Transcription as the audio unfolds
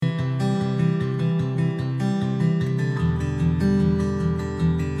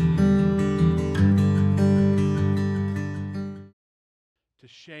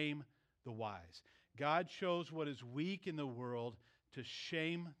shame the wise. God chose what is weak in the world to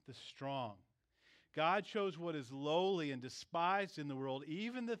shame the strong. God chose what is lowly and despised in the world,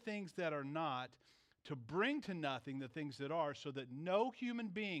 even the things that are not, to bring to nothing the things that are, so that no human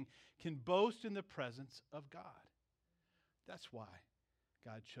being can boast in the presence of God. That's why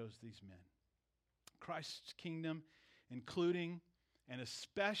God chose these men. Christ's kingdom, including and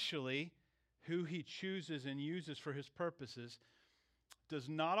especially who he chooses and uses for his purposes, does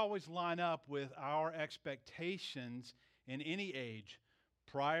not always line up with our expectations in any age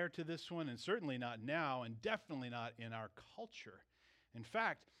prior to this one, and certainly not now, and definitely not in our culture. In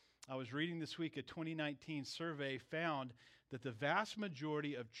fact, I was reading this week a 2019 survey found that the vast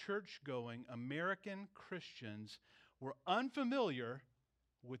majority of church-going American Christians were unfamiliar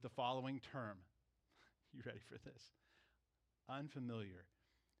with the following term. You ready for this? Unfamiliar.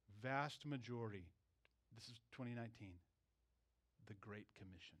 Vast majority. This is 2019. The Great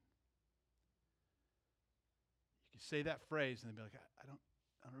Commission. You can say that phrase and they'd be like, I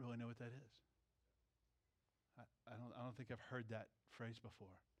don't really know what that is. I don't think I've heard that phrase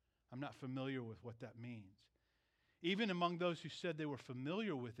before. I'm not familiar with what that means. Even among those who said they were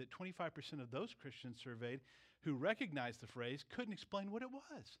familiar with it, 25% of those Christians surveyed who recognized the phrase couldn't explain what it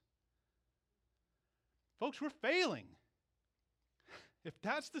was. Folks, we're failing. If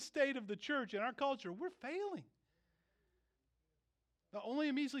that's the state of the church in our culture, we're failing. Now, only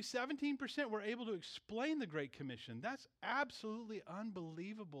a measly 17% were able to explain the Great Commission. That's absolutely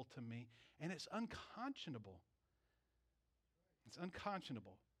unbelievable to me, and it's unconscionable. It's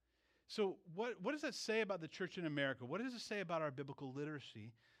unconscionable. So what does that say about the church in America? What does it say about our biblical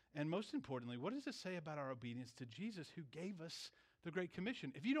literacy? And most importantly, what does it say about our obedience to Jesus, who gave us the Great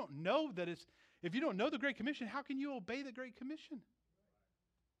Commission? If you don't know the Great Commission, how can you obey the Great Commission?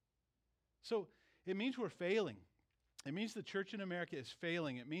 So it means we're failing. It means the church in America is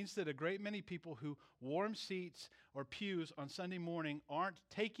failing. It means that a great many people who warm seats or pews on Sunday morning aren't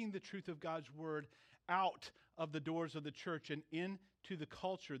taking the truth of God's word out of the doors of the church and into the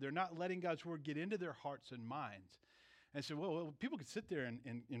culture. They're not letting God's word get into their hearts and minds. And so, well, people can sit there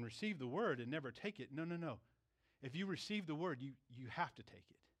and receive the word and never take it. No. If you receive the word, you have to take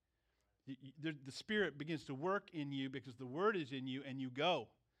it. The Spirit begins to work in you because the word is in you and you go.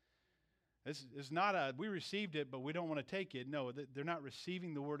 It's not we received it, but we don't want to take it. No, they're not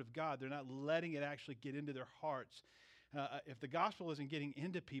receiving the word of God. They're not letting it actually get into their hearts. If the gospel isn't getting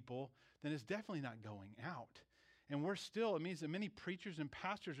into people, then it's definitely not going out. And it means that many preachers and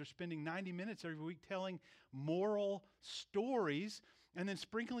pastors are spending 90 minutes every week telling moral stories and then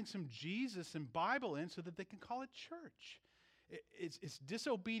sprinkling some Jesus and Bible in so that they can call it church. It's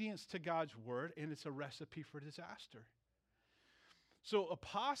disobedience to God's word, and it's a recipe for disaster. So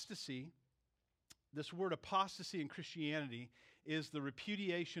apostasy, this word apostasy in Christianity, is the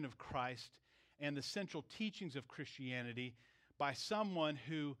repudiation of Christ and the central teachings of Christianity by someone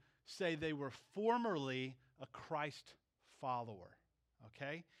who say they were formerly a Christ follower.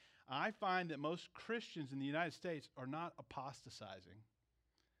 Okay? I find that most Christians in the United States are not apostatizing.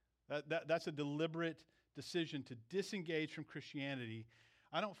 That's a deliberate decision to disengage from Christianity.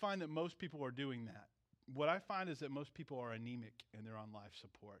 I don't find that most people are doing that. What I find is that most people are anemic and they're on life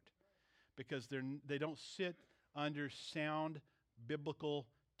support because they don't sit under sound biblical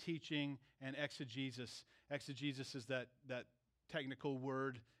teaching and exegesis. Exegesis is that technical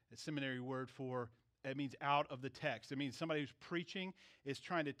word, a seminary word for, it means out of the text. It means somebody who's preaching is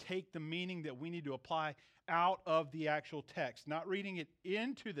trying to take the meaning that we need to apply out of the actual text, not reading it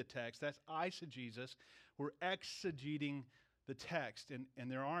into the text. That's eisegesis. We're exegeting the text,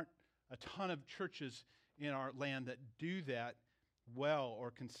 and there aren't a ton of churches in our land that do that well or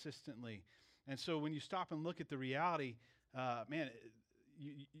consistently. And so when you stop and look at the reality,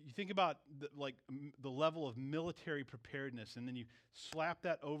 you think about the level of military preparedness, and then you slap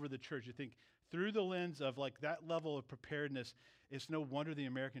that over the church. You think through the lens of that level of preparedness, it's no wonder the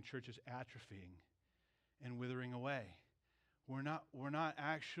American church is atrophying and withering away. We're not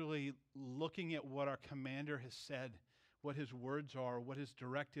actually looking at what our commander has said, what his words are, what his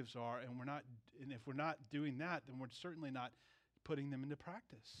directives are, and if we're not doing that, then we're certainly not putting them into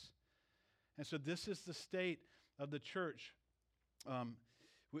practice. And so this is the state of the church.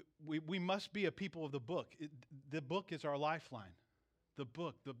 We must be a people of the book. The book is our lifeline. The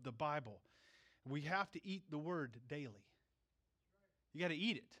book, the Bible. We have to eat the word daily. You got to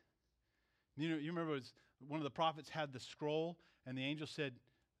eat it. You remember one of the prophets had the scroll, and the angel said,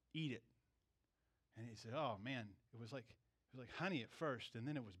 "Eat it." And he said, "Oh man, it was like honey at first, and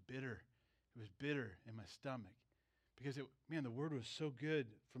then it was bitter. It was bitter in my stomach." Because the word was so good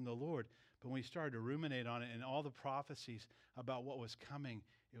from the Lord. But when we started to ruminate on it and all the prophecies about what was coming,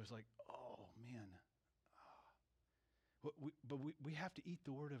 it was like, oh, man. But we have to eat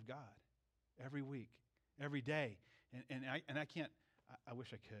the Word of God every week, every day. And I can't, I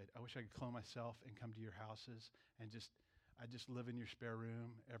wish I could. I wish I could clone myself and come to your houses and I just live in your spare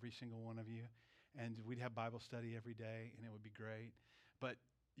room, every single one of you. And we'd have Bible study every day, and it would be great. But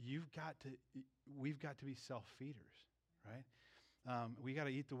we've got to be self-feeders, right? We got to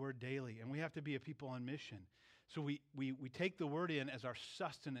eat the Word daily, and we have to be a people on mission. So we take the Word in as our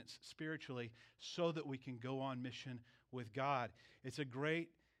sustenance spiritually so that we can go on mission with God. It's great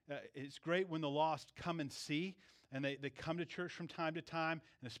when the lost come and see, and they come to church from time to time,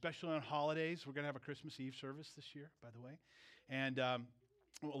 and especially on holidays. We're going to have a Christmas Eve service this year, by the way. And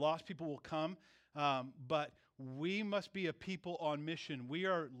lost people will come, but we must be a people on mission. We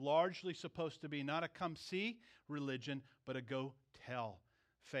are largely supposed to be not a come-see religion, but a go-tell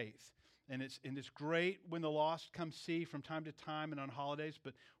faith. And it's great when the lost come see from time to time and on holidays,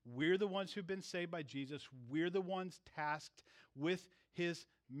 but we're the ones who've been saved by Jesus. We're the ones tasked with his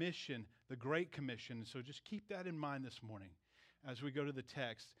mission, the Great Commission. So just keep that in mind this morning as we go to the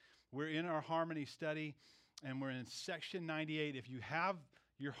text. We're in our harmony study, and we're in section 98. If you have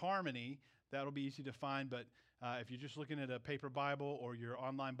your harmony, that'll be easy to find, but if you're just looking at a paper Bible or your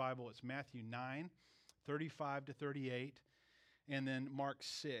online Bible, it's Matthew 9, 35 to 38, and then Mark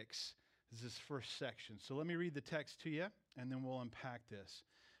 6. This is first section. So let me read the text to you, and then we'll unpack this.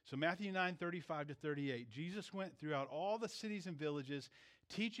 So Matthew 9, 35 to 38. Jesus went throughout all the cities and villages,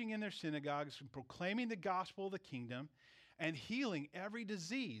 teaching in their synagogues and proclaiming the gospel of the kingdom and healing every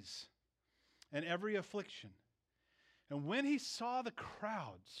disease and every affliction. And when he saw the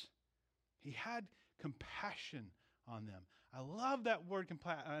crowds, he had compassion on them. I love that word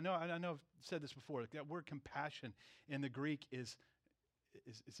compassion. I know I've said this before. That word compassion in the Greek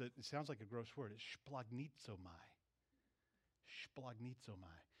it sounds like a gross word. It's splagnizomai.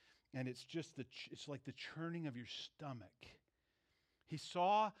 Splagnizomai. And it's just it's like the churning of your stomach. He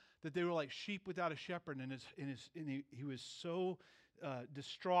saw that they were like sheep without a shepherd, and he was so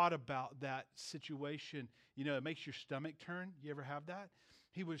distraught about that situation. You know, it makes your stomach turn. You ever have that?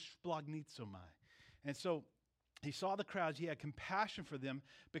 He was splagnizomai. And so he saw the crowds. He had compassion for them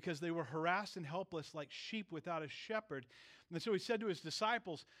because they were harassed and helpless like sheep without a shepherd. And so he said to his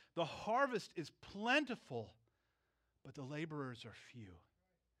disciples, the harvest is plentiful, but the laborers are few.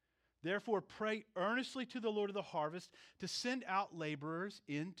 Therefore, pray earnestly to the Lord of the harvest to send out laborers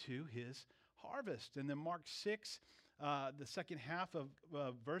into his harvest. And then Mark 6, the second half of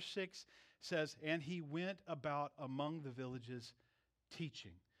verse 6 says, and he went about among the villages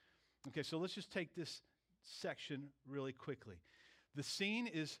teaching. Okay, so let's just take this section really quickly. This scene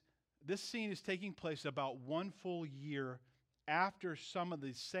is taking place about one full year after some of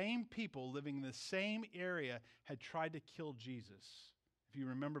the same people living in the same area had tried to kill Jesus. If you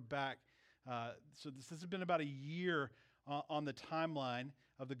remember back, so this has been about a year on the timeline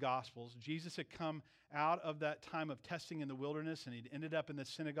of the Gospels. Jesus had come out of that time of testing in the wilderness, and he'd ended up in the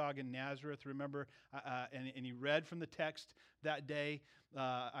synagogue in Nazareth, remember? And he read from the text that day,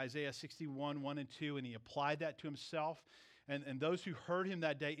 Isaiah 61, 1 and 2, and he applied that to himself. And those who heard him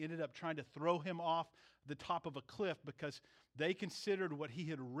that day ended up trying to throw him off the top of a cliff because they considered what he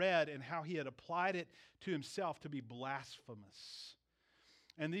had read and how he had applied it to himself to be blasphemous.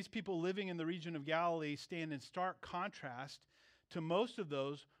 And these people living in the region of Galilee stand in stark contrast to most of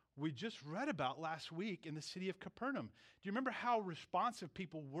those we just read about last week in the city of Capernaum. Do you remember how responsive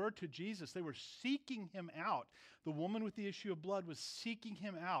people were to Jesus? They were seeking him out. The woman with the issue of blood was seeking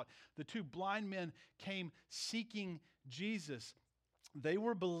him out. The two blind men came seeking Jesus. They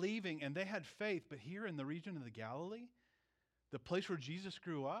were believing and they had faith, but here in the region of the Galilee, the place where Jesus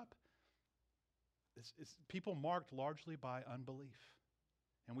grew up, it's people marked largely by unbelief.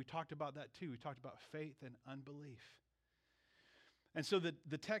 And we talked about that too. We talked about faith and unbelief. And so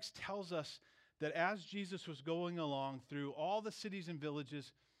the text tells us that as Jesus was going along through all the cities and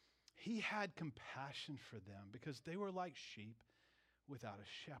villages, he had compassion for them because they were like sheep without a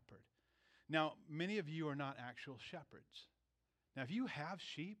shepherd. Now, many of you are not actual shepherds. Now, if you have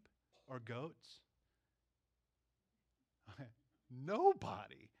sheep or goats,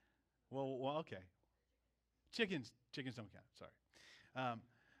 nobody. Well, okay. Chickens don't count. Sorry.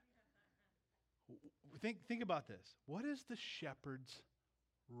 Think about this. What is the shepherd's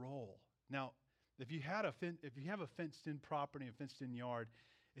role? Now, if you have a fenced-in property, a fenced-in yard,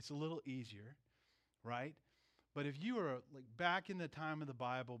 it's a little easier, right? But if you were like back in the time of the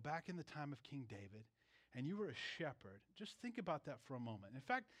Bible, back in the time of King David, and you were a shepherd, just think about that for a moment. In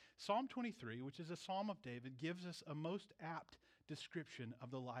fact, Psalm 23, which is a psalm of David, gives us a most apt description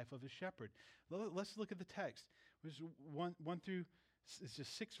of the life of a shepherd. Let's look at the text. It was 1 through It's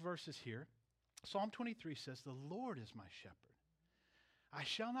just 6 verses here. Psalm 23 says, the Lord is my shepherd. I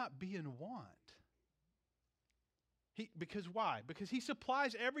shall not be in want. Because why? Because he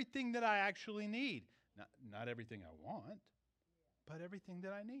supplies everything that I actually need. Not everything I want, but everything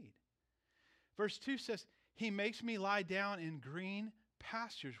that I need. Verse 2 says, he makes me lie down in green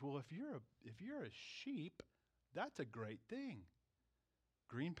pastures. Well, if you're a sheep, that's a great thing.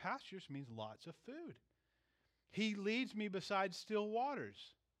 Green pastures means lots of food. He leads me beside still waters.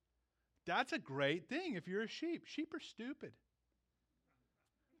 That's a great thing if you're a sheep. Sheep are stupid.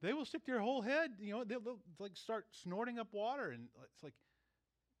 They will stick their whole head, they'll like start snorting up water, and it's like,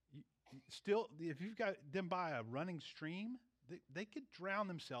 still, if you've got them by a running stream, they could drown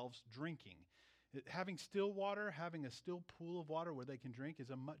themselves drinking. Having still water, having a still pool of water where they can drink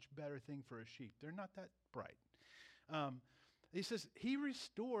is a much better thing for a sheep. They're not that bright. He says, he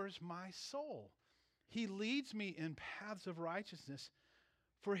restores my soul. He leads me in paths of righteousness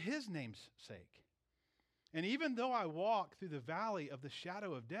for his name's sake. And even though I walk through the valley of the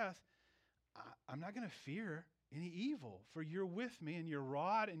shadow of death, I'm not going to fear any evil, for you're with me, and your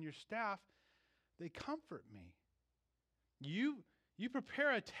rod and your staff, they comfort me. You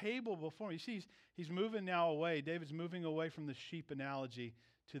prepare a table before me. You see, he's moving now away. David's moving away from the sheep analogy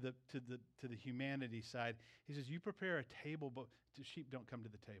to the humanity side. He says, you prepare a table, but the sheep don't come to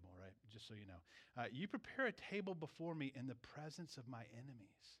the table, right? Just so you know. You prepare a table before me in the presence of my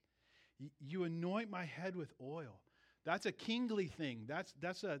enemies. You anoint my head with oil. That's a kingly thing.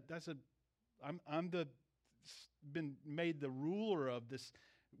 I'm been made the ruler of this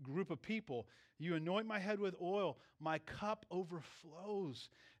group of people. You anoint my head with oil. My cup overflows.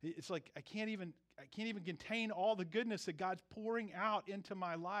 It's like I can't even contain all the goodness that God's pouring out into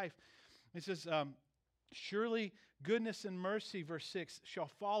my life. It says, surely goodness and mercy, verse 6, shall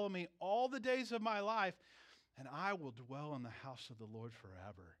follow me all the days of my life, and I will dwell in the house of the Lord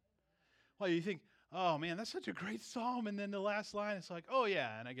forever. Well, you think, oh man, that's such a great psalm. And then the last line, it's like, oh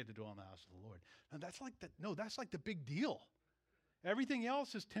yeah, and I get to dwell in the house of the Lord. And that's like the big deal. Everything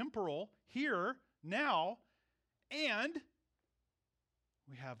else is temporal, here, now, and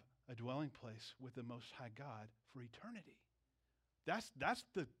we have a dwelling place with the Most High God for eternity. That's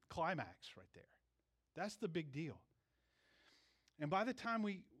the climax right there. That's the big deal. And by the time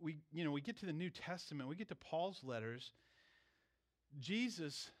we get to the New Testament, we get to Paul's letters,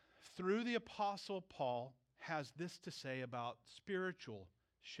 Jesus, through the Apostle Paul, has this to say about spiritual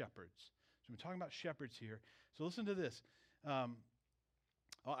shepherds. So we're talking about shepherds here. So listen to this.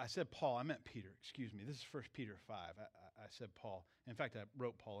 I said Paul. I meant Peter. Excuse me. This is 1 Peter 5. I said Paul. In fact, I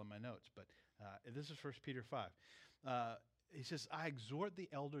wrote Paul in my notes, but this is 1 Peter 5. He says, I exhort the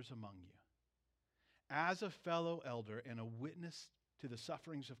elders among you, as a fellow elder and a witness to the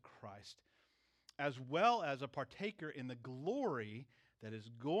sufferings of Christ, as well as a partaker in the glory that is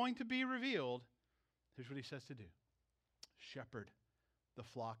going to be revealed. Here's what he says to do. Shepherd the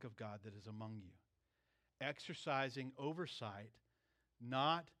flock of God that is among you, exercising oversight,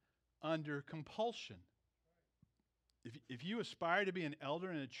 not under compulsion. If you aspire to be an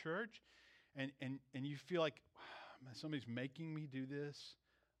elder in a church and you feel like, man, somebody's making me do this,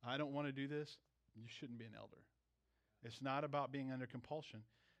 I don't want to do this, you shouldn't be an elder. It's not about being under compulsion.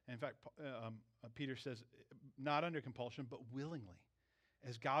 In fact, Peter says, not under compulsion, but willingly,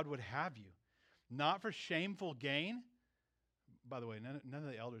 as God would have you. Not for shameful gain. By the way, none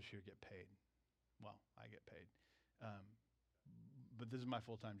of the elders here get paid. Well, I get paid. But this is my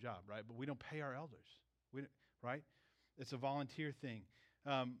full-time job, right? But we don't pay our elders, right? It's a volunteer thing.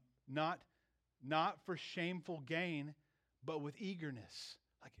 Not for shameful gain, but with eagerness.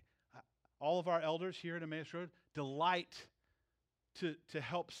 Like all of our elders here at Emmaus Road delight to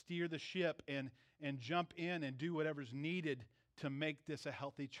help steer the ship and jump in and do whatever's needed to make this a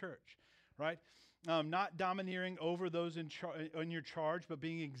healthy church, right? Not domineering over those in your charge, but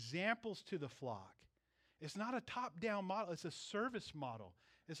being examples to the flock. It's not a top-down model. It's a service model.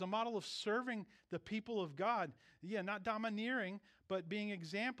 It's a model of serving the people of God. Yeah, not domineering, but being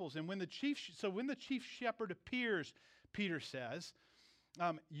examples. And when the chief shepherd appears, Peter says,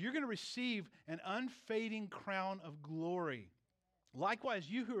 you're going to receive an unfading crown of glory. Likewise,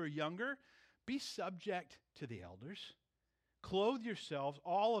 you who are younger, be subject to the elders. Clothe yourselves,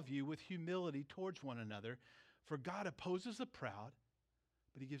 all of you, with humility towards one another, for God opposes the proud,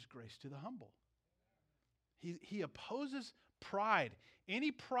 but he gives grace to the humble. He opposes pride. Any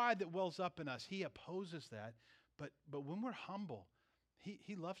pride that wells up in us, he opposes that. But when we're humble,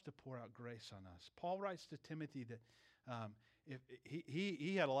 he loves to pour out grace on us. Paul writes to Timothy that if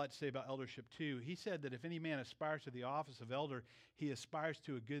he had a lot to say about eldership too. He said that if any man aspires to the office of elder, he aspires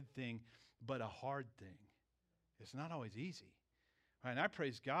to a good thing, but a hard thing. It's not always easy. Right? And I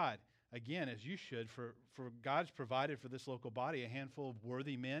praise God, again, as you should, for God's provided for this local body a handful of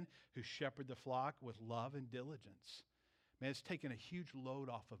worthy men who shepherd the flock with love and diligence. Man, it's taken a huge load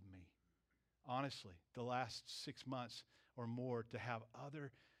off of me, honestly, the last 6 months or more, to have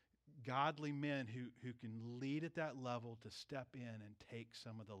other godly men who can lead at that level to step in and take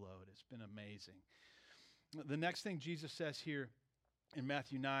some of the load. It's been amazing. The next thing Jesus says here in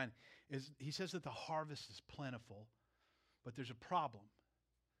Matthew 9 is he says that the harvest is plentiful, but there's a problem.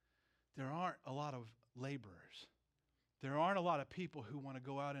 There aren't a lot of laborers. There aren't a lot of people who want to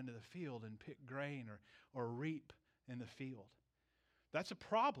go out into the field and pick grain or reap in the field. That's a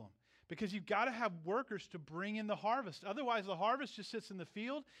problem, because you've got to have workers to bring in the harvest. Otherwise, the harvest just sits in the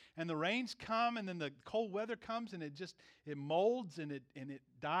field, and the rains come, and then the cold weather comes, and it molds, and it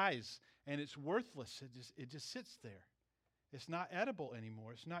dies, and it's worthless. It just sits there. It's not edible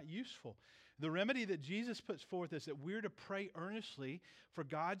anymore. It's not useful. The remedy that Jesus puts forth is that we're to pray earnestly for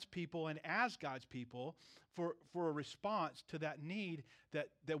God's people and as God's people for a response to that need,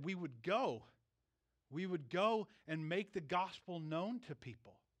 that we would go. We would go and make the gospel known to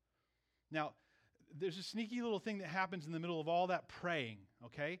people. Now, there's a sneaky little thing that happens in the middle of all that praying,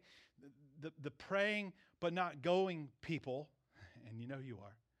 okay? The praying but not going people, and you know you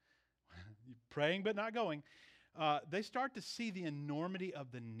are, praying but not going, they start to see the enormity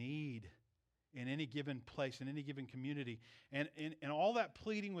of the need in any given place, in any given community. And all that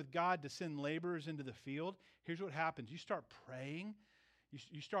pleading with God to send laborers into the field, here's what happens. You start praying.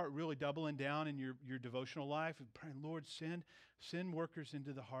 You start really doubling down in your devotional life and praying, Lord, send workers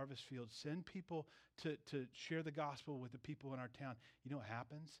into the harvest field. Send people to share the gospel with the people in our town. You know what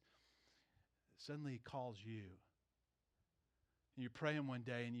happens? Suddenly He calls you. And you're praying one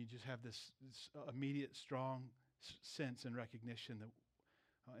day and you just have this immediate strong sense and recognition that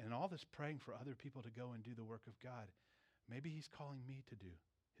in all this praying for other people to go and do the work of God, maybe He's calling me to do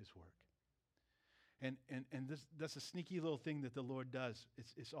His work. And that's a sneaky little thing that the Lord does.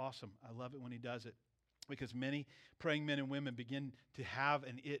 It's awesome. I love it when He does it, because many praying men and women begin to have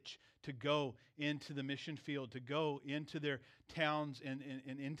an itch to go into the mission field, to go into their towns and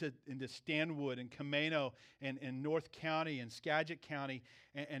into Stanwood and Camano and North County and Skagit County,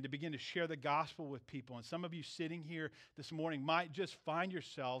 and to begin to share the gospel with people. And some of you sitting here this morning might just find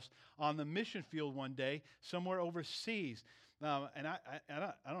yourselves on the mission field one day somewhere overseas. And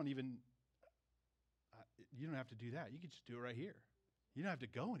I don't even... You don't have to do that. You can just do it right here. You don't have to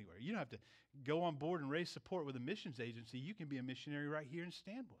go anywhere. You don't have to go on board and raise support with a missions agency. You can be a missionary right here in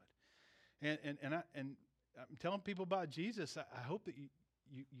Stanwood. And I'm telling people about Jesus. I hope that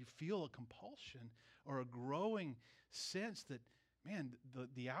you feel a compulsion or a growing sense that, man,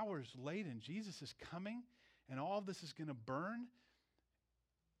 the hour is late and Jesus is coming and all of this is going to burn.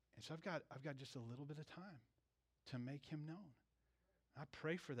 And so I've got just a little bit of time to make Him known. I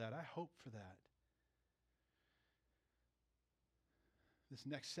pray for that. I hope for that. This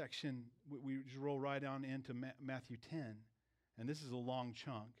next section, we just roll right on into Matthew 10, and this is a long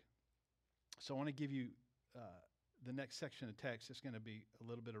chunk. So I want to give you the next section of text. It's going to be a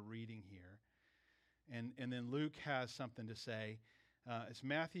little bit of reading here. And then Luke has something to say. It's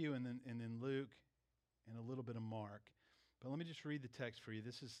Matthew and then Luke and a little bit of Mark. But let me just read the text for you.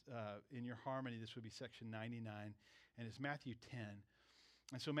 This is, in your harmony, this would be section 99, and it's Matthew 10.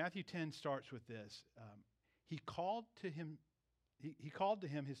 And so Matthew 10 starts with this. He called to him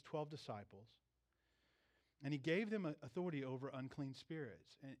His 12 disciples, and He gave them authority over unclean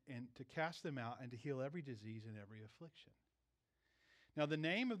spirits and to cast them out and to heal every disease and every affliction. Now the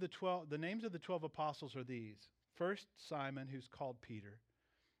names of the 12 apostles are these. First, Simon, who's called Peter,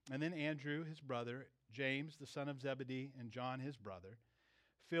 and then Andrew, his brother, James, the son of Zebedee, and John, his brother,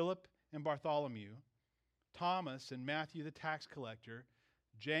 Philip and Bartholomew, Thomas and Matthew, the tax collector,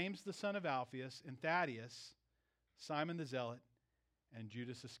 James, the son of Alphaeus, and Thaddeus, Simon the Zealot, and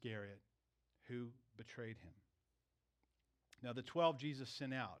Judas Iscariot, who betrayed Him. Now the 12 Jesus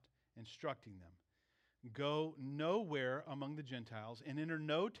sent out, instructing them, go nowhere among the Gentiles and enter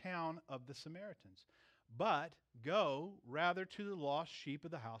no town of the Samaritans, but go rather to the lost sheep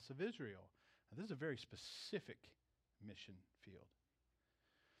of the house of Israel. Now, this is a very specific mission field.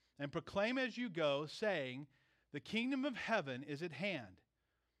 And proclaim as you go, saying, the kingdom of heaven is at hand.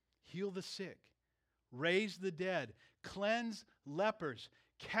 Heal the sick, raise the dead, cleanse lepers,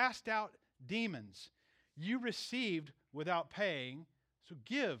 cast out demons. You received without paying, so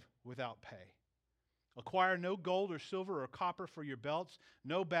give without pay. Acquire no gold or silver or copper for your belts,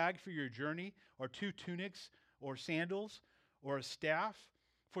 no bag for your journey, or 2 tunics, or sandals, or a staff,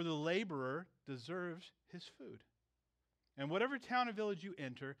 for the laborer deserves his food. And whatever town or village you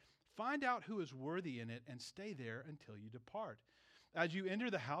enter, find out who is worthy in it and stay there until you depart. As you enter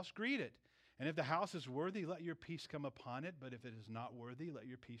the house, greet it. And if the house is worthy, let your peace come upon it. But if it is not worthy, let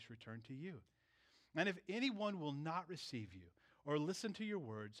your peace return to you. And if anyone will not receive you or listen to your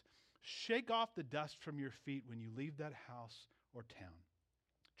words, shake off the dust from your feet when you leave that house or town.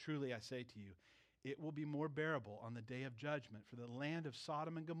 Truly, I say to you, it will be more bearable on the day of judgment for the land of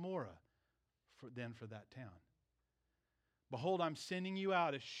Sodom and Gomorrah than for that town. Behold, I'm sending you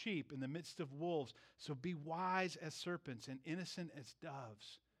out as sheep in the midst of wolves, so be wise as serpents and innocent as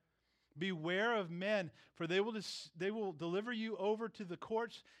doves. Beware of men, for they will deliver you over to the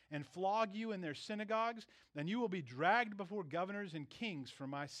courts and flog you in their synagogues, and you will be dragged before governors and kings for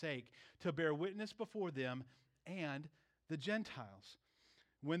my sake, to bear witness before them and the Gentiles.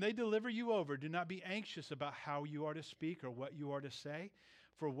 When they deliver you over, do not be anxious about how you are to speak or what you are to say,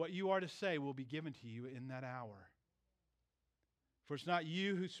 for what you are to say will be given to you in that hour. For it's not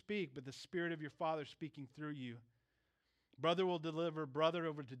you who speak, but the Spirit of your Father speaking through you. Brother will deliver brother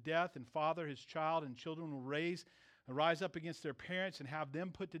over to death, and father his child, and children will rise up against their parents and have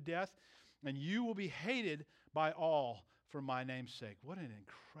them put to death, and you will be hated by all for my name's sake. What an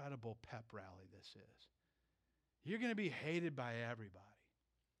incredible pep rally this is. You're going to be hated by everybody,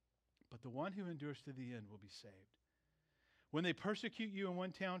 but the one who endures to the end will be saved. When they persecute you in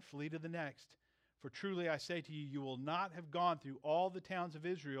one town, flee to the next. For truly I say to you, you will not have gone through all the towns of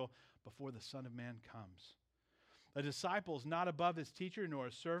Israel before the Son of Man comes. A disciple is not above his teacher, nor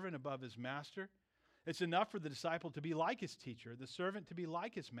a servant above his master. It's enough for the disciple to be like his teacher, the servant to be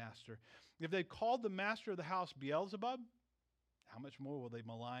like his master. If they called the master of the house Beelzebub, how much more will they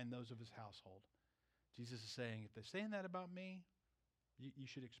malign those of his household? Jesus is saying, if they're saying that about me, you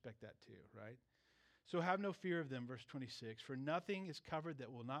should expect that too, right? So have no fear of them, verse 26. For nothing is covered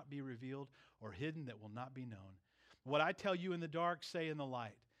that will not be revealed, or hidden that will not be known. What I tell you in the dark, say in the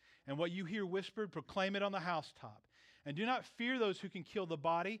light. And what you hear whispered, proclaim it on the housetop. And do not fear those who can kill the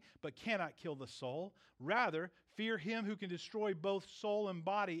body, but cannot kill the soul. Rather, fear him who can destroy both soul and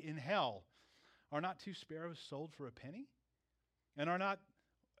body in hell. Are not two sparrows sold for a penny? And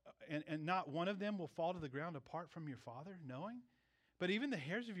not one of them will fall to the ground apart from your Father, knowing? But even the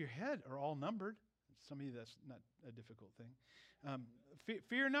hairs of your head are all numbered. Some of you, that's not a difficult thing.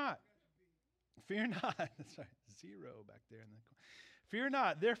 Fear not. Fear not. That's right. 0 back there in the corner. Fear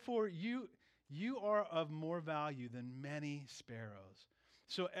not. Therefore, you are of more value than many sparrows.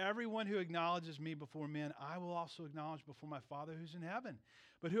 So everyone who acknowledges me before men, I will also acknowledge before my Father who's in heaven.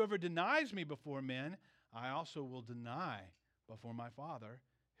 But whoever denies me before men, I also will deny before my Father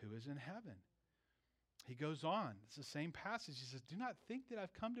who is in heaven. He goes on. It's the same passage. He says, do not think that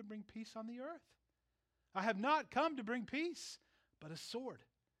I've come to bring peace on the earth. I have not come to bring peace, but a sword.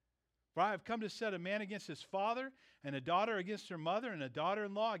 For I have come to set a man against his father, and a daughter against her mother, and a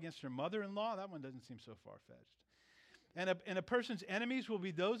daughter-in-law against her mother-in-law. That one doesn't seem so far-fetched. And a person's enemies will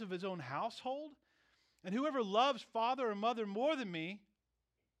be those of his own household. And whoever loves father or mother more than me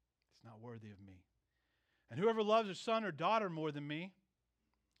is not worthy of me. And whoever loves a son or daughter more than me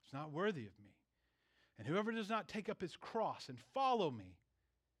is not worthy of me. And whoever does not take up his cross and follow me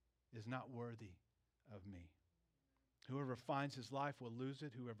is not worthy of me. Whoever finds his life will lose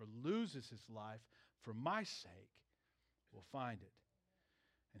it. Whoever loses his life for my sake will find it.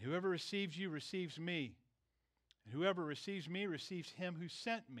 And whoever receives you receives me. And whoever receives me receives him who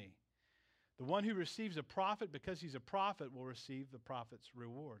sent me. The one who receives a prophet because he's a prophet will receive the prophet's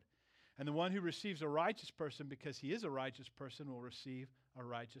reward. And the one who receives a righteous person because he is a righteous person will receive a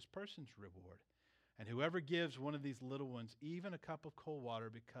righteous person's reward. And whoever gives one of these little ones even a cup of cold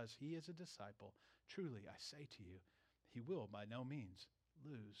water because he is a disciple, truly I say to you, he will by no means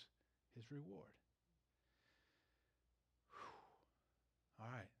lose his reward. Whew.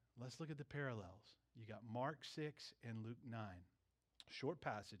 All right, let's look at the parallels. You got Mark 6 and Luke 9. Short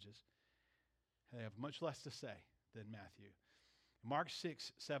passages. They have much less to say than Matthew. Mark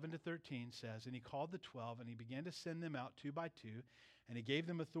 6, 7-13 says, and he called the 12, and he began to send them out 2 by 2, and he gave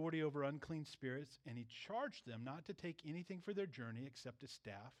them authority over unclean spirits, and he charged them not to take anything for their journey except a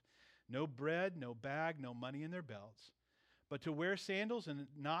staff, no bread, no bag, no money in their belts, but to wear sandals and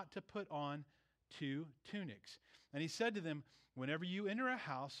not to put on 2 tunics. And he said to them, whenever you enter a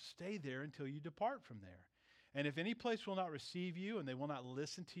house, stay there until you depart from there. And if any place will not receive you, and they will not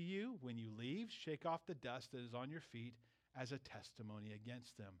listen to you, when you leave, shake off the dust that is on your feet as a testimony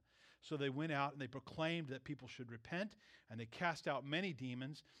against them. So they went out and they proclaimed that people should repent, and they cast out many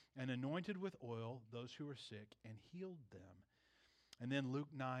demons and anointed with oil those who were sick and healed them. And then Luke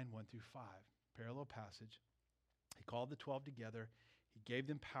 9, 1-5, parallel passage. He called the 12 together. He gave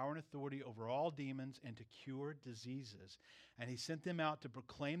them power and authority over all demons and to cure diseases. And he sent them out to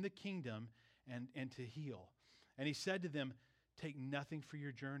proclaim the kingdom and to heal. And he said to them, take nothing for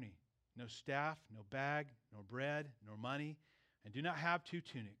your journey, no staff, no bag, nor bread, nor money, and do not have 2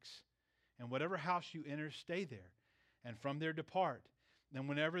 tunics. And whatever house you enter, stay there, and from there depart. And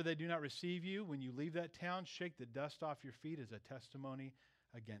whenever they do not receive you, when you leave that town, shake the dust off your feet as a testimony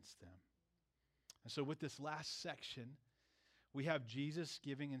against them. And so with this last section, we have Jesus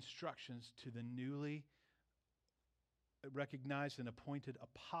giving instructions to the newly recognized and appointed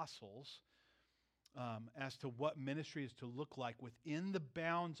apostles as to what ministry is to look like within the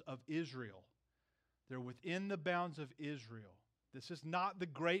bounds of Israel. They're within the bounds of Israel. This is not the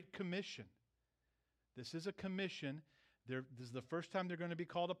Great Commission. This is a commission. This is the first time they're going to be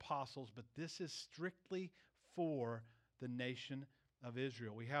called apostles, but this is strictly for the nation of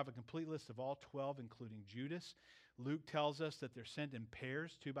Israel. We have a complete list of all 12, including Judas. Luke tells us that they're sent in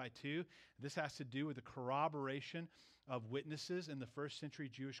pairs, 2 by 2. This has to do with the corroboration of witnesses in the first century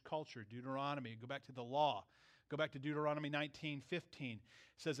Jewish culture. Deuteronomy, go back to the law. Go back to Deuteronomy 19:15. It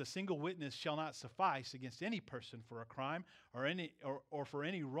says, a single witness shall not suffice against any person for a crime or for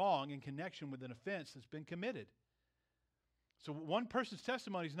any wrong in connection with an offense that's been committed. So one person's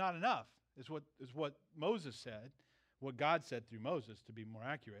testimony is not enough, is what Moses said, what God said through Moses, to be more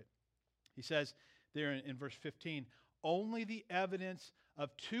accurate. He says there in verse 15, only the evidence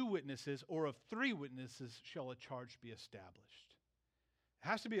of 2 witnesses or of 3 witnesses shall a charge be established. It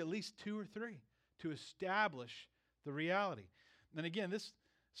has to be at least 2 or 3 to establish the reality. And again, this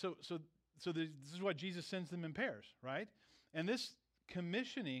is why Jesus sends them in pairs, right? And this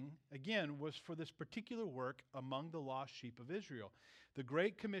commissioning, again, was for this particular work among the lost sheep of Israel. The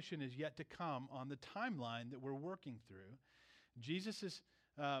Great Commission is yet to come on the timeline that we're working through. Jesus is,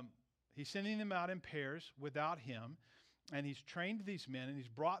 he's sending them out in pairs without him, and he's trained these men, and he's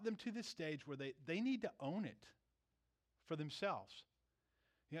brought them to this stage where they need to own it for themselves.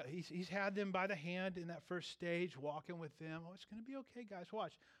 You know, he's had them by the hand in that first stage, walking with them. Oh, it's going to be okay, guys.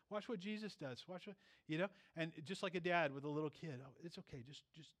 Watch what Jesus does. Watch what, and just like a dad with a little kid. Oh, it's okay.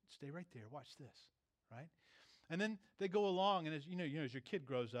 Just stay right there. Watch this, right? And then they go along, and as as your kid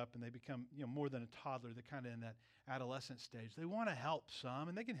grows up and they become more than a toddler, they're kind of in that adolescent stage. They want to help some,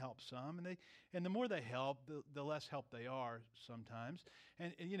 and they can help some, and the more they help, the less help they are sometimes.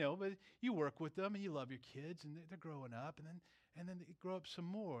 And but you work with them, and you love your kids, and they're growing up, and then they grow up some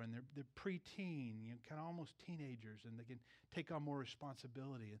more, and they're preteen, kind of almost teenagers, and they can take on more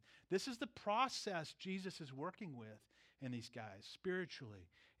responsibility. And this is the process Jesus is working with in these guys spiritually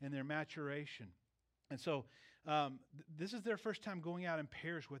in their maturation. And so this is their first time going out in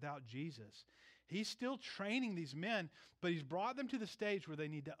pairs without Jesus. He's still training these men, but he's brought them to the stage where they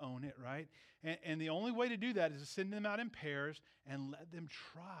need to own it, right? And the only way to do that is to send them out in pairs and let them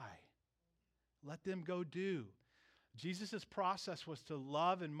try. Let them go do. Jesus' process was to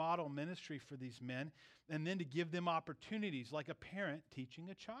love and model ministry for these men and then to give them opportunities like a parent teaching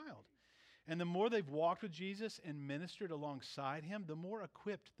a child. And the more they've walked with Jesus and ministered alongside him, the more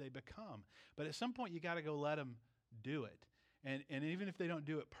equipped they become. But at some point, you got to go let them do it. And even if they don't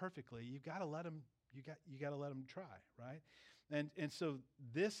do it perfectly, you got to let them. You got to let them try, right? And so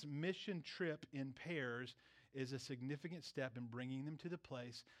this mission trip in pairs is a significant step in bringing them to the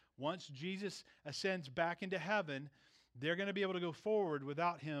place. Once Jesus ascends back into heaven, they're going to be able to go forward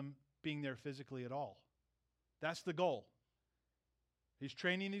without him being there physically at all. That's the goal. He's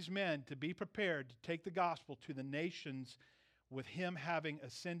training these men to be prepared to take the gospel to the nations with him having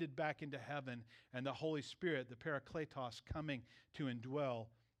ascended back into heaven and the Holy Spirit, the Parakletos, coming to indwell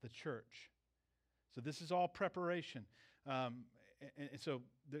the church. So this is all preparation. And so,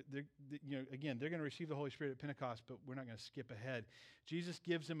 again, they're going to receive the Holy Spirit at Pentecost, but we're not going to skip ahead. Jesus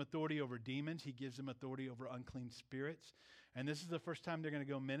gives them authority over demons. He gives them authority over unclean spirits. And this is the first time they're going to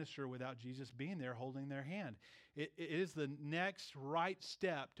go minister without Jesus being there holding their hand. It is the next right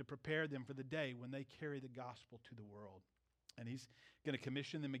step to prepare them for the day when they carry the gospel to the world. And he's going to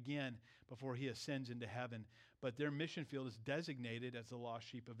commission them again before he ascends into heaven. But their mission field is designated as the lost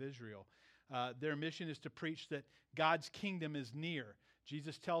sheep of Israel. Their mission is to preach that God's kingdom is near.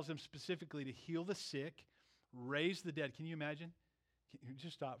 Jesus tells them specifically to heal the sick, raise the dead. Can you imagine?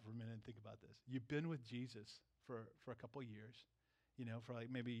 Just stop for a minute and think about this. You've been with Jesus for a couple years, for like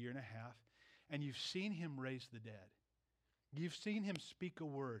maybe a year and a half, and you've seen him raise the dead. You've seen him speak a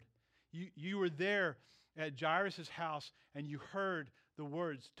word. You were there at Jairus' house, and you heard the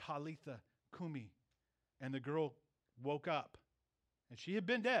words, Talitha Kumi, and the girl woke up, and she had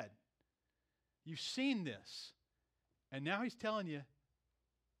been dead. You've seen this, and now he's telling you,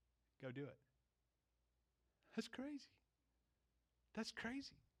 go do it. That's crazy. That's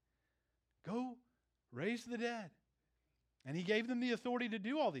crazy. Go raise the dead. And he gave them the authority to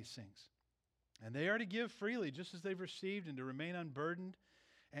do all these things. And they are to give freely, just as they've received, and to remain unburdened.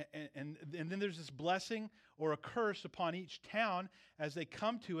 And then there's this blessing or a curse upon each town as they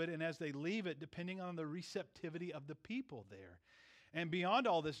come to it and as they leave it, depending on the receptivity of the people there. And beyond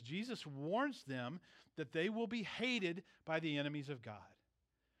all this, Jesus warns them that they will be hated by the enemies of God.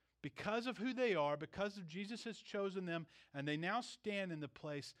 Because of who they are, because of Jesus has chosen them, and they now stand in the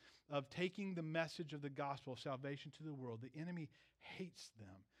place of taking the message of the gospel of salvation to the world, the enemy hates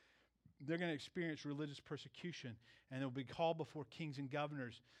them. They're going to experience religious persecution, and they'll be called before kings and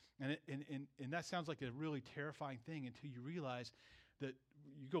governors. And that sounds like a really terrifying thing until you realize that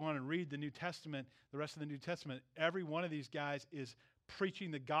you go on and read the New Testament, the rest of the New Testament, every one of these guys is preaching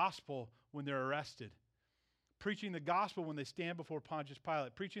the gospel when they're arrested. Preaching the gospel when they stand before Pontius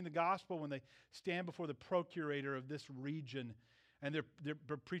Pilate. Preaching the gospel when they stand before the procurator of this region. And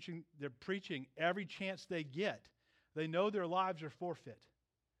they're preaching every chance they get. They know their lives are forfeit.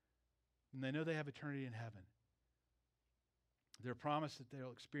 And they know they have eternity in heaven. They're promised that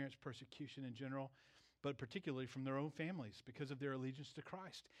they'll experience persecution in general, but particularly from their own families because of their allegiance to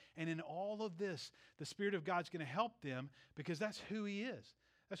Christ. And in all of this, the Spirit of God's going to help them because that's who He is.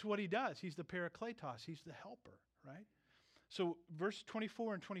 That's what He does. He's the Parakletos. He's the helper, right? So verse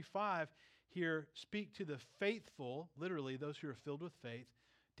 24 and 25 here speak to the faithful, literally those who are filled with faith,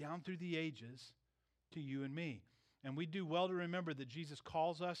 down through the ages to you and me. And we do well to remember that Jesus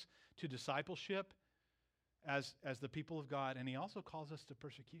calls us to discipleship as the people of God, and He also calls us to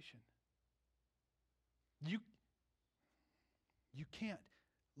persecution. You can't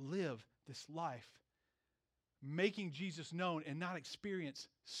live this life making Jesus known and not experience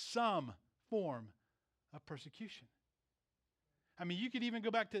some form of persecution. I mean, you could even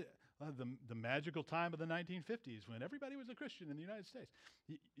go back to the magical time of the 1950s when everybody was a Christian in the United States.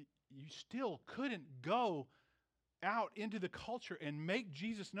 You still couldn't go out into the culture and make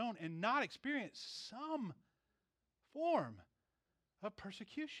Jesus known and not experience some form of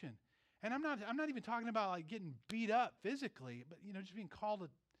persecution. And I'm not even talking about like getting beat up physically, but just being called an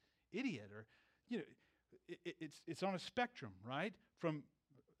idiot or it's on a spectrum, right? From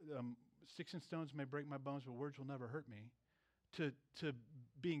sticks and stones may break my bones, but words will never hurt me, to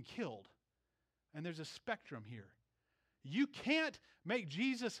being killed. And there's a spectrum here. You can't make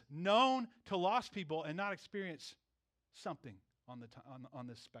Jesus known to lost people and not experience something on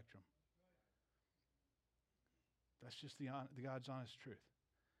this spectrum. That's just the God's honest truth.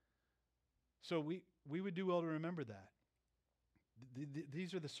 So we would do well to remember that.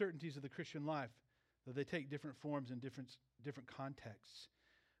 These are the certainties of the Christian life, that they take different forms in different contexts.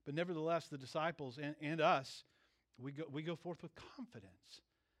 But nevertheless, the disciples and us, we go forth with confidence.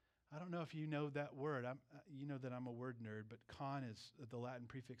 I don't know if you know that word. You know that I'm a word nerd, but con is the Latin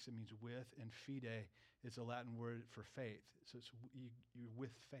prefix that means with, and fide is a Latin word for faith. So it's you're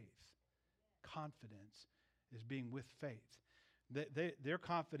with faith. Confidence is being with faith. Their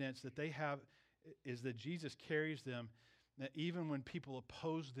confidence that they have is that Jesus carries them, that even when people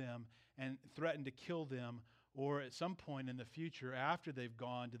oppose them and threaten to kill them, or at some point in the future after they've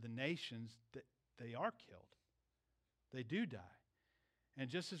gone to the nations, that they are killed. They do die. And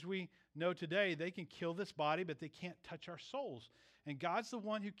just as we know today, they can kill this body, but they can't touch our souls. And God's the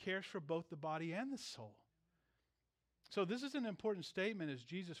one who cares for both the body and the soul. So this is an important statement as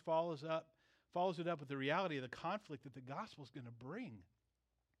Jesus follows it up with the reality of the conflict that the gospel is going to bring.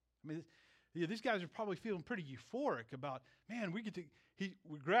 I mean, these guys are probably feeling pretty euphoric about, man,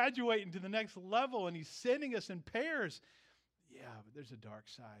 we're graduating to the next level and He's sending us in pairs. Yeah, but there's a dark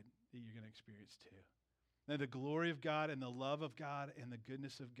side that you're going to experience too. Now, the glory of God and the love of God and the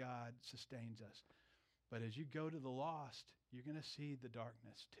goodness of God sustains us. But as you go to the lost, you're going to see the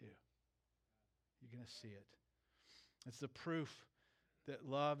darkness too. You're going to see it. It's the proof that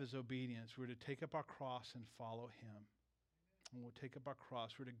love is obedience. We're to take up our cross and follow Him. And we'll take up our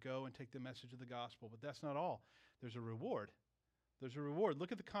cross. We're to go and take the message of the gospel. But that's not all. There's a reward. There's a reward.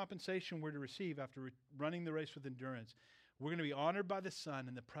 Look at the compensation we're to receive after running the race with endurance. We're going to be honored by the Son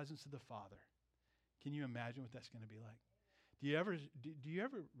in the presence of the Father. Can you imagine what that's going to be like? Do you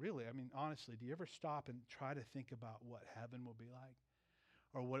ever really, I mean, honestly, do you ever stop and try to think about what heaven will be like?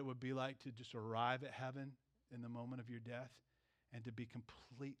 Or what it would be like to just arrive at heaven in the moment of your death and to be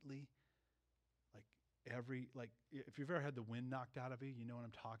completely if you've ever had the wind knocked out of you, you know what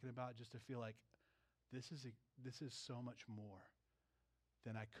I'm talking about, just to feel like this is so much more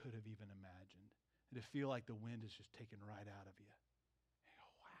than I could have even imagined. And to feel like the wind is just taken right out of you. And you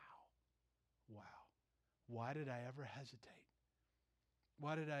go, wow. Why did I ever hesitate?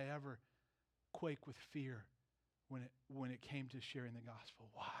 Why did I ever quake with fear when it came to sharing the gospel?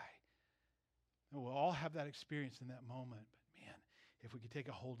 Why? And we'll all have that experience in that moment. But man, if we could take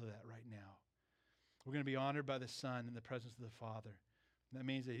a hold of that right now, We're going to be honored by the Son in the presence of the Father. And that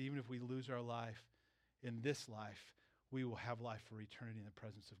means that even if we lose our life in this life, we will have life for eternity in the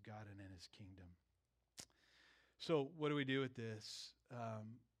presence of God and in his kingdom. So what do we do with this?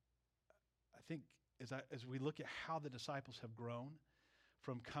 I think as we look at how the disciples have grown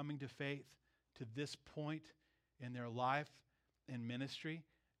from coming to faith to this point in their life and ministry,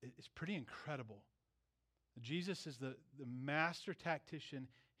 it's pretty incredible. Jesus is the master tactician.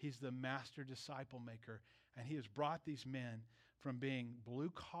 He's the master disciple maker. And he has brought these men from being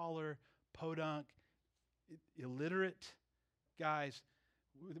blue-collar, podunk, illiterate guys,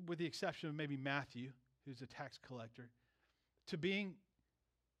 with the exception of maybe Matthew, who's a tax collector, to being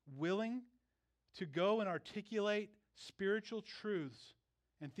willing to go and articulate spiritual truths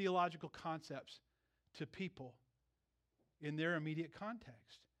and theological concepts to people in their immediate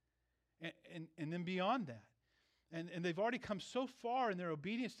context. And then beyond that. And they've already come so far in their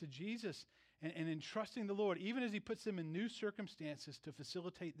obedience to Jesus and in trusting the Lord, even as he puts them in new circumstances to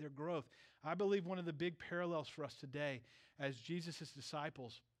facilitate their growth. I believe one of the big parallels for us today as Jesus'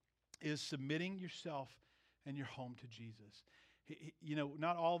 disciples is submitting yourself and your home to Jesus.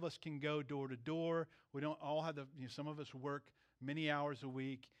 Not all of us can go door to door. We don't all have some of us work many hours a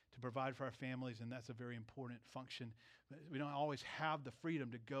week to provide for our families, and that's a very important function. But we don't always have the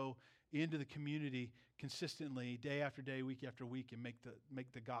freedom to go into the community consistently, day after day, week after week, and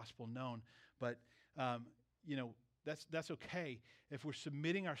make the gospel known. But that's okay if we're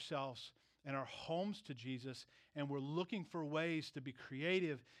submitting ourselves and our homes to Jesus, and we're looking for ways to be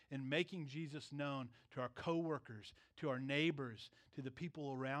creative in making Jesus known to our coworkers, to our neighbors, to the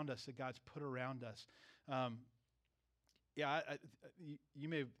people around us that God's put around us. You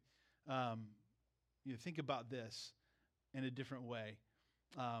may think about this in a different way.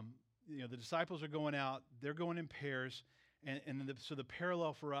 The disciples are going out; they're going in pairs, so the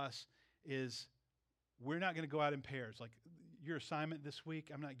parallel for us is we're not going to go out in pairs. Like your assignment this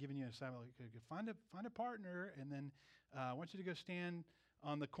week, I'm not giving you an assignment. Like, find a partner, and then I want you to go stand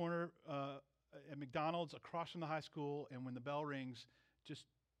on the corner at McDonald's across from the high school, and when the bell rings, just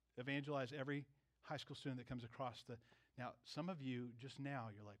evangelize every high school student that comes across the. Now, some of you just now,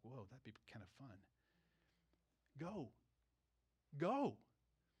 you're like, whoa, that'd be kind of fun. Go.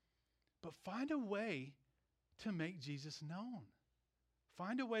 But find a way to make Jesus known.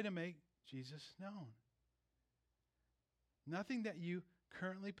 Find a way to make Jesus known. Nothing that you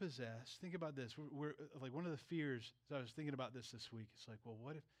currently possess. Think about this. We're like one of the fears, as I was thinking about this week, it's like, well,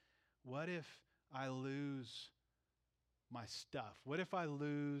 what if I lose my stuff? What if I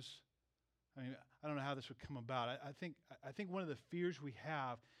lose, I don't know how this would come about. I think one of the fears we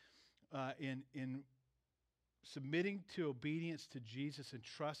have in submitting to obedience to Jesus and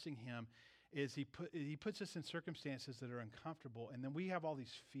trusting him is he puts us in circumstances that are uncomfortable, and then we have all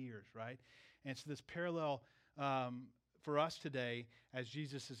these fears, right? And so this parallel for us today as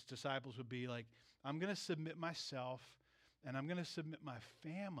Jesus' disciples would be like, I'm going to submit myself, and I'm going to submit my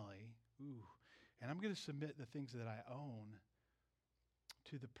family, and I'm going to submit the things that I own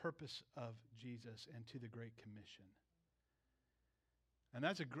to the purpose of Jesus and to the Great Commission. And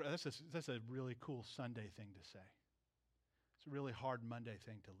that's a really cool Sunday thing to say. It's a really hard Monday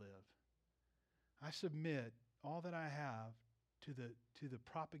thing to live. I submit all that I have to the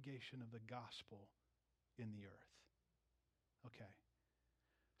propagation of the gospel in the earth. Okay.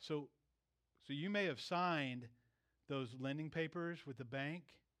 So you may have signed those lending papers with the bank,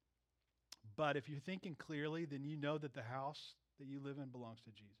 but if you're thinking clearly, then you know that the house that you live in belongs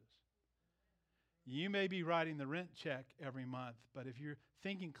to Jesus. You may be writing the rent check every month, but if you're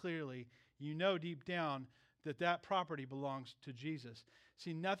thinking clearly, you know deep down that property belongs to Jesus.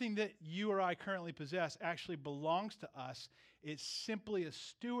 See, nothing that you or I currently possess actually belongs to us. It's simply a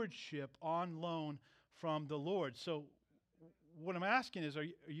stewardship on loan from the Lord. So what I'm asking is, are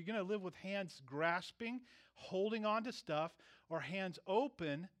you going to live with hands grasping, holding on to stuff, or hands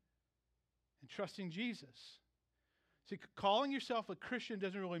open and trusting Jesus? See, calling yourself a Christian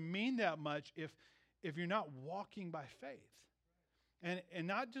doesn't really mean that much if you're not walking by faith. And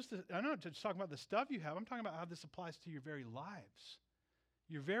not just, I'm not just talking about the stuff you have, I'm talking about how this applies to your very lives.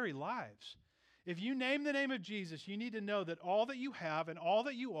 Your very lives. If you name the name of Jesus, you need to know that all that you have and all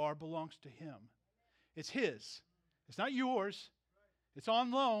that you are belongs to him. It's his. It's not yours. It's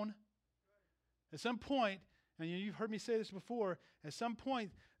on loan. At some point, and you've heard me say this before, at some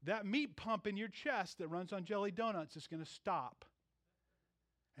point, that meat pump in your chest that runs on jelly donuts is going to stop.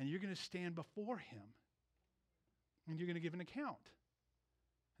 And you're going to stand before him. And you're going to give an account.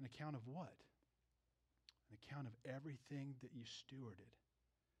 An account of what? An account of everything that you stewarded.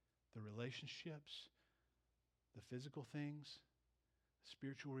 The relationships, the physical things, the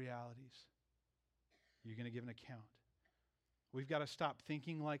spiritual realities, You're going to give an account. We've got to stop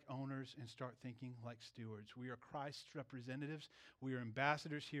thinking like owners and start thinking like stewards. We are Christ's representatives. We are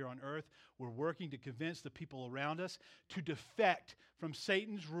ambassadors here on earth. We're working to convince the people around us to defect from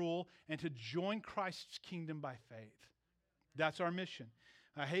Satan's rule and to join Christ's kingdom by faith. That's our mission.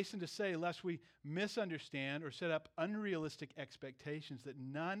 I hasten to say, lest we misunderstand or set up unrealistic expectations, that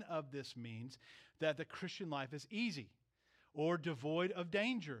none of this means that the Christian life is easy or devoid of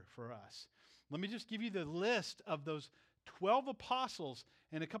danger for us. Let me just give you the list of those 12 apostles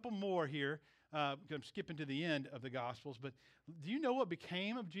and a couple more here. I'm skipping to the end of the Gospels, but do you know what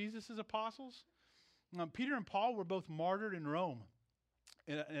became of Jesus' apostles? Peter and Paul were both martyred in Rome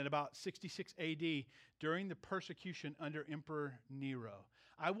in about 66 AD during the persecution under Emperor Nero.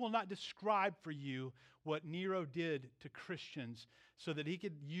 I will not describe for you what Nero did to Christians so that he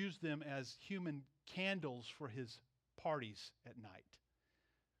could use them as human candles for his parties at night.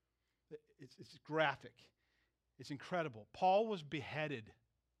 It's graphic. It's incredible. Paul was beheaded.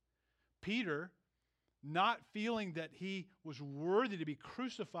 Peter, not feeling that he was worthy to be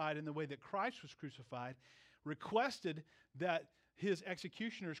crucified in the way that Christ was crucified, requested that his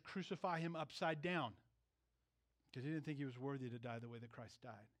executioners crucify him upside down because he didn't think he was worthy to die the way that Christ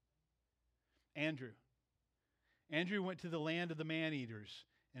died. Andrew went to the land of the man-eaters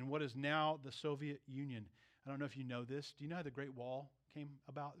in what is now the Soviet Union. I don't know if you know this. Do you know how the Great Wall came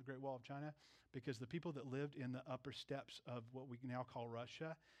about, the Great Wall of China? Because the people that lived in the upper steppes of what we now call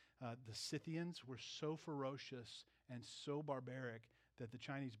Russia, the Scythians, were so ferocious and so barbaric that the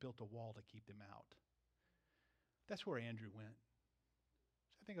Chinese built a wall to keep them out. That's where Andrew went.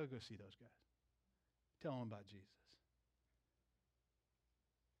 So I think I'll go see those guys. Tell them about Jesus.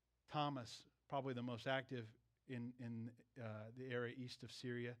 Thomas, probably the most active in the area east of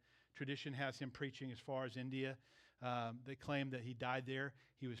Syria. Tradition has him preaching as far as India. They claim that he died there.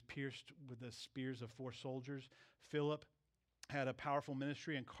 He was pierced with the spears of 4 soldiers. Philip had a powerful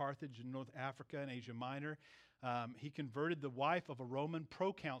ministry in Carthage in North Africa and Asia Minor. He converted the wife of a Roman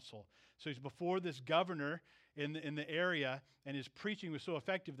proconsul. So he's before this governor in the area, and his preaching was so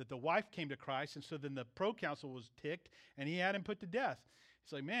effective that the wife came to Christ, and so then the proconsul was ticked, and he had him put to death.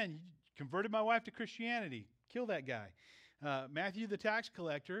 He's like, man, you converted my wife to Christianity. Kill that guy. Matthew the tax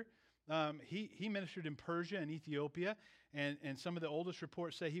collector, he ministered in Persia and Ethiopia, and some of the oldest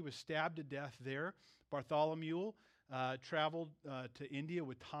reports say he was stabbed to death there. Bartholomew traveled to India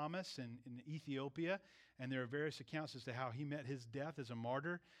with Thomas in Ethiopia, and there are various accounts as to how he met his death as a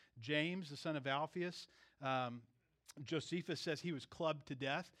martyr. James, the son of Alphaeus, Josephus says he was clubbed to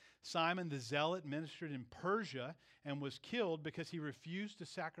death. Simon the Zealot ministered in Persia and was killed because he refused to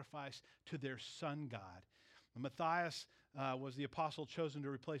sacrifice to their sun god. Matthias was the apostle chosen to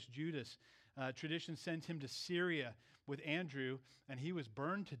replace Judas. Tradition sends him to Syria with Andrew, and he was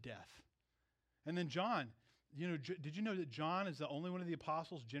burned to death. And then John, did you know that John is the only one of the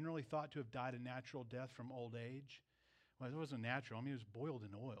apostles generally thought to have died a natural death from old age? Well, it wasn't natural. I mean, he was boiled in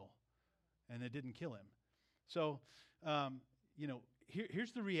oil, and it didn't kill him. So,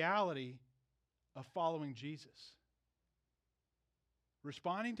 here's the reality of following Jesus.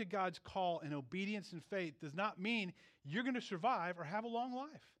 Responding to God's call in obedience and faith does not mean you're going to survive or have a long life.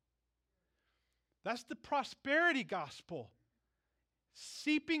 That's the prosperity gospel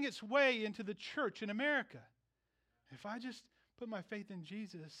seeping its way into the church in America. If I just put my faith in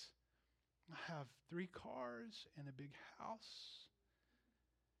Jesus, I have 3 cars and a big house,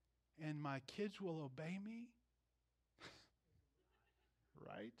 and my kids will obey me.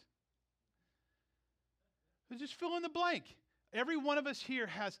 Right? So just fill in the blank. Every one of us here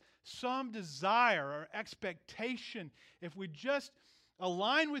has some desire or expectation. If we just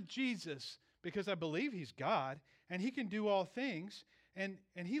align with Jesus, because I believe He's God, and He can do all things, and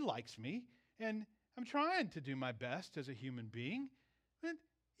He likes me, and I'm trying to do my best as a human being, then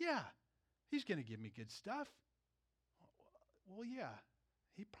yeah, He's going to give me good stuff. Well, yeah,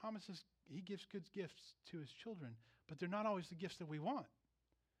 He promises He gives good gifts to His children, but they're not always the gifts that we want.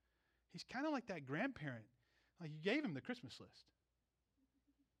 He's kind of like that grandparent. Like, you gave him the Christmas list,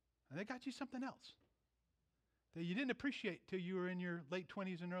 and they got you something else that you didn't appreciate till you were in your late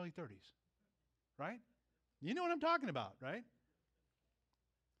 20s and early 30s, right? You know what I'm talking about, right?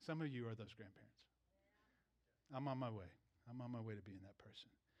 Some of you are those grandparents. I'm on my way. I'm on my way to being that person.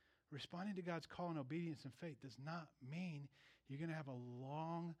 Responding to God's call in obedience and faith does not mean you're going to have a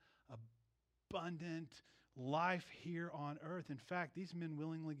long, abundant life here on earth. In fact, these men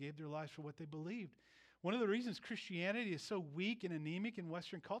willingly gave their lives for what they believed. One of the reasons Christianity is so weak and anemic in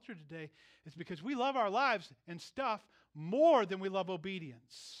Western culture today is because we love our lives and stuff more than we love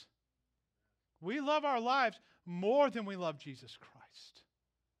obedience. We love our lives more than we love Jesus Christ.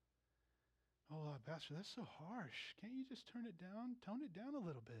 Oh, Pastor, that's so harsh. Can't you just turn it down? Tone it down a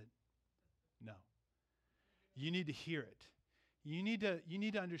little bit. No. You need to hear it. You need to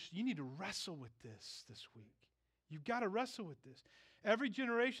understand. You need to wrestle with this week. You've got to wrestle with this. Every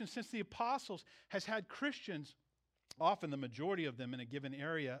generation since the apostles has had Christians, often the majority of them in a given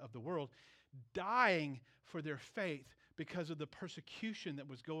area of the world, dying for their faith because of the persecution that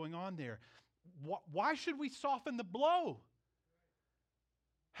was going on there. Why should we soften the blow?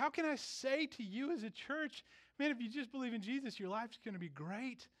 How can I say to you as a church, man, if you just believe in Jesus, your life's going to be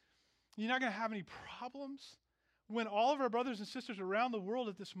great. You're not going to have any problems. When all of our brothers and sisters around the world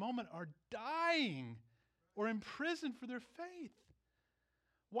at this moment are dying or imprisoned for their faith.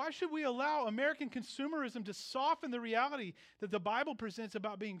 Why should we allow American consumerism to soften the reality that the Bible presents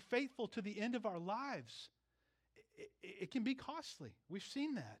about being faithful to the end of our lives? It can be costly. We've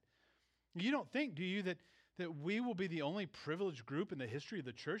seen that. You don't think, do you, that we will be the only privileged group in the history of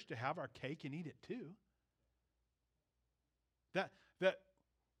the church to have our cake and eat it too? That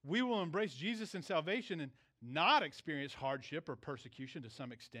we will embrace Jesus and salvation and not experience hardship or persecution to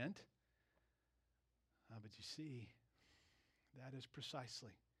some extent. But you see, that is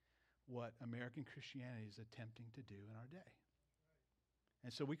precisely what American Christianity is attempting to do in our day.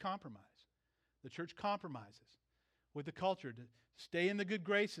 And so we compromise. The church compromises with the culture to stay in the good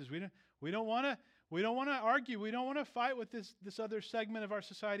graces. We don't want to argue. We don't want to fight with this other segment of our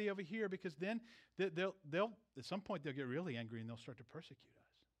society over here, because then they'll at some point they'll get really angry and they'll start to persecute us.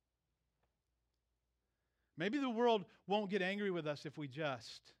 Maybe the world won't get angry with us if we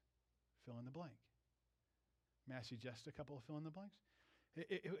just fill in the blank. May I suggest a couple of fill in the blanks?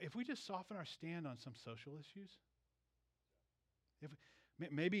 If we just soften our stand on some social issues,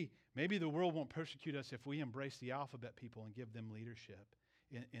 maybe the world won't persecute us if we embrace the alphabet people and give them leadership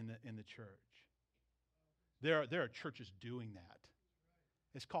in the church. There are churches doing that.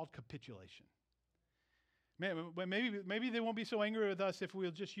 It's called capitulation. Maybe they won't be so angry with us if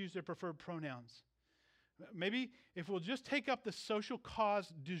we'll just use their preferred pronouns. Maybe if we'll just take up the social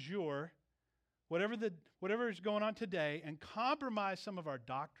cause du jour, whatever is going on today, and compromise some of our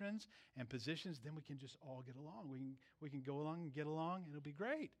doctrines and positions, then we can just all get along. We can go along and get along, and it'll be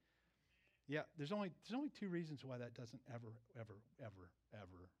great. Yeah, there's only two reasons why that doesn't ever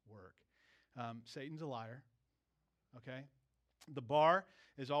work. Satan's a liar. Okay? The bar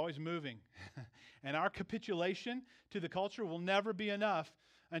is always moving. And our capitulation to the culture will never be enough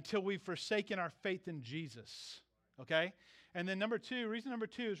until we've forsaken our faith in Jesus. Okay? And then reason number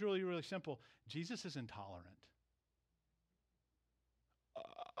two is really, really simple. Jesus is intolerant.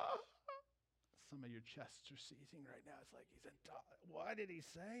 Some of your chests are seizing right now. It's like he's intolerant. What did he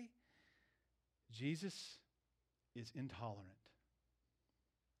say? Jesus is intolerant.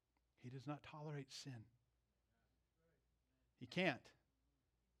 He does not tolerate sin. He can't.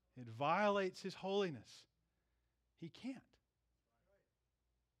 It violates his holiness. He can't.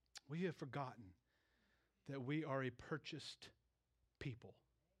 We have forgotten that we are a purchased people.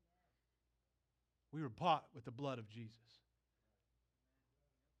 We were bought with the blood of Jesus.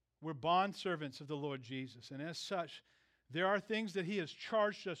 We're bondservants of the Lord Jesus. And as such, there are things that he has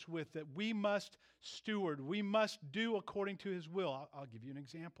charged us with that we must steward. We must do according to his will. I'll give you an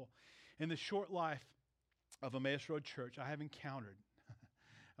example. In the short life of Emmaus Road Church, I have encountered,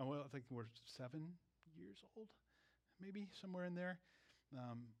 I think we're 7 years old, maybe somewhere in there.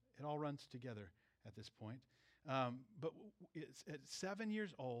 It all runs together at this point. But it's at 7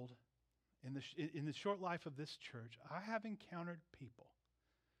 years old, in the short life of this church, I have encountered people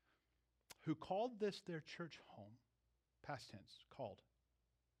who called this their church home, past tense, called,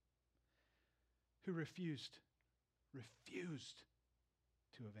 who refused to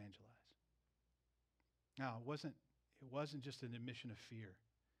evangelize. Now, it wasn't just an admission of fear.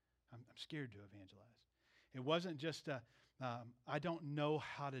 I'm scared to evangelize. It wasn't just I don't know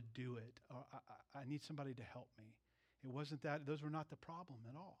how to do it, or I need somebody to help me. It wasn't that. Those were not the problem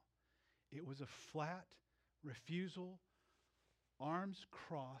at all. It was a flat refusal, arms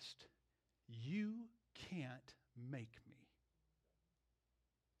crossed. You can't make me.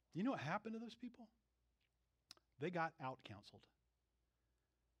 You know what happened to those people? They got out-counseled.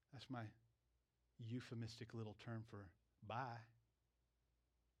 That's my euphemistic little term for bye.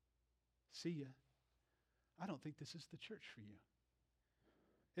 See ya. I don't think this is the church for you.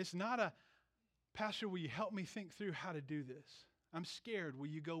 It's not a, Pastor, will you help me think through how to do this? I'm scared. Will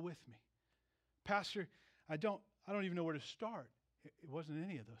you go with me? Pastor, I don't even know where to start. It wasn't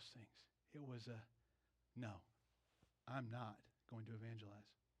any of those things. It was no, I'm not going to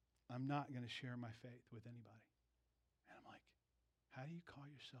evangelize. I'm not going to share my faith with anybody. And I'm like, how do you call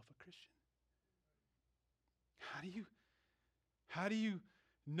yourself a Christian? How do you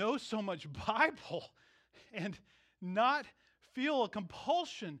know so much Bible and not feel a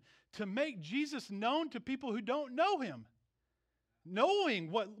compulsion to make Jesus known to people who don't know him,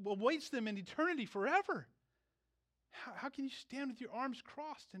 knowing what awaits them in eternity forever? How can you stand with your arms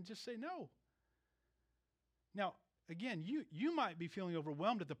crossed and just say no? Now, again, you might be feeling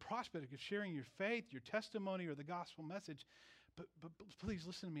overwhelmed at the prospect of sharing your faith, your testimony, or the gospel message, but please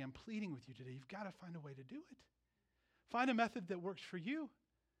listen to me. I'm pleading with you today. You've got to find a way to do it. Find a method that works for you.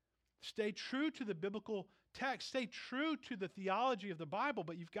 Stay true to the biblical text. Stay true to the theology of the Bible,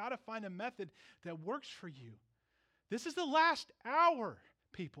 but you've got to find a method that works for you. This is the last hour,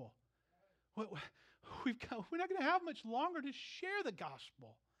 people. We're not going to have much longer to share the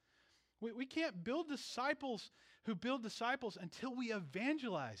gospel. We can't build disciples who build disciples until we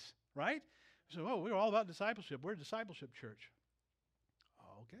evangelize, right? So, we're all about discipleship. We're a discipleship church.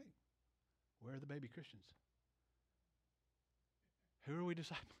 Okay. Where are the baby Christians? Who are we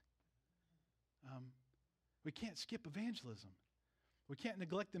discipling? We can't skip evangelism. We can't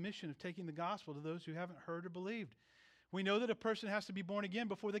neglect the mission of taking the gospel to those who haven't heard or believed. We know that a person has to be born again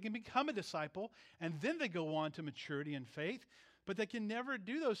before they can become a disciple, and then they go on to maturity in faith. But they can never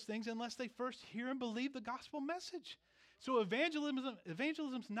do those things unless they first hear and believe the gospel message. So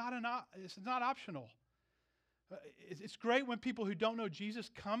evangelism's not optional. It's great when people who don't know Jesus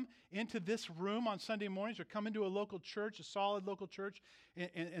come into this room on Sunday mornings or come into a local church, a solid local church,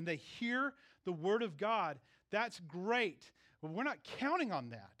 and they hear the word of God. That's great. But we're not counting on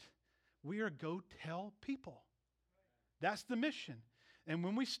that. We are go tell people. That's the mission. And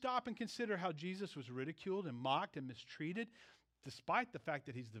when we stop and consider how Jesus was ridiculed and mocked and mistreated, despite the fact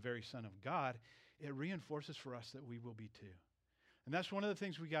that he's the very Son of God, it reinforces for us that we will be too. And that's one of the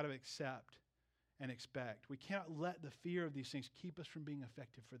things we got to accept and expect. We can't let the fear of these things keep us from being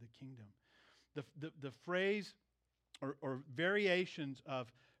effective for the kingdom. The phrase or variations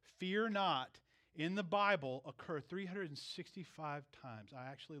of fear not in the Bible occur 365 times. I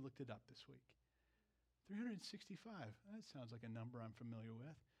actually looked it up this week. 365. That sounds like a number I'm familiar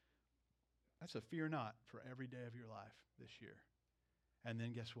with. That's a fear not for every day of your life this year. And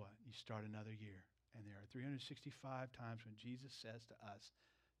then guess what? You start another year. And there are 365 times when Jesus says to us,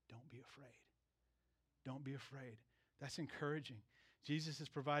 don't be afraid. Don't be afraid. That's encouraging. Jesus is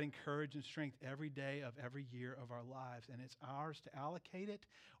providing courage and strength every day of every year of our lives. And it's ours to allocate it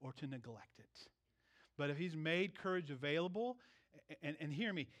or to neglect it. But if he's made courage available, and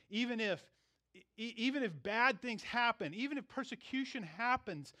hear me, even if bad things happen, even if persecution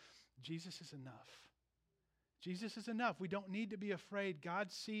happens, Jesus is enough. Jesus is enough. We don't need to be afraid.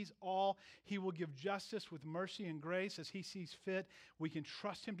 God sees all. He will give justice with mercy and grace as he sees fit. We can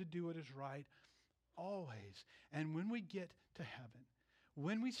trust him to do what is right always. And when we get to heaven,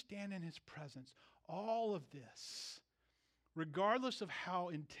 when we stand in his presence, all of this, regardless of how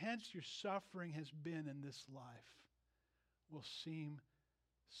intense your suffering has been in this life, will seem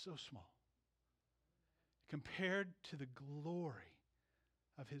so small compared to the glory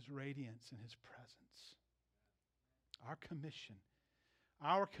of his radiance and his presence. Our commission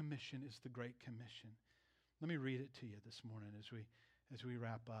is the Great Commission. Let me read it to you this morning as we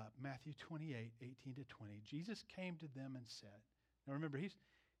wrap up. Matthew 28, 18 to 20. Jesus came to them and said, now remember,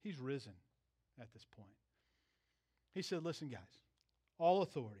 he's risen at this point. He said, listen, guys, all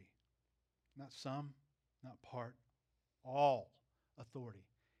authority, not some, not part, all authority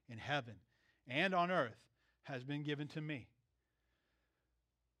in heaven and on earth has been given to me.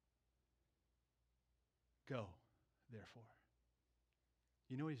 Go, therefore.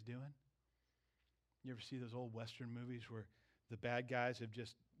 You know what he's doing? You ever see those old Western movies where the bad guys have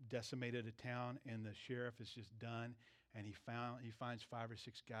just decimated a town and the sheriff is just done and he finds 5 or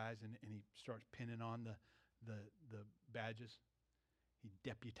 6 guys and he starts pinning on the badges. He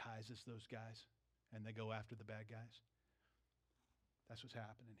deputizes those guys and they go after the bad guys. That's what's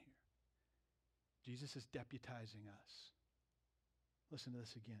happening here. Jesus is deputizing us. Listen to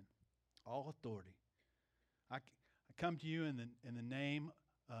this again. All authority. I come to you in the name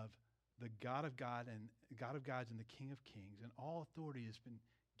of the God of God and God of gods and the King of kings, and all authority has been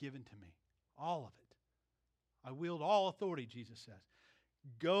given to me. All of it. I wield all authority, Jesus says.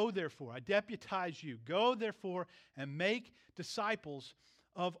 Go, therefore. I deputize you. Go, therefore, and make disciples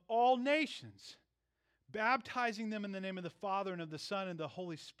of all nations, baptizing them in the name of the Father and of the Son and the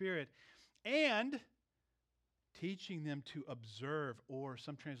Holy Spirit, and teaching them to observe, or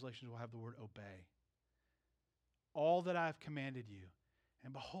some translations will have the word obey, all that I have commanded you.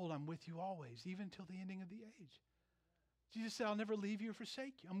 And behold, I'm with you always, even till the ending of the age. Jesus said, I'll never leave you or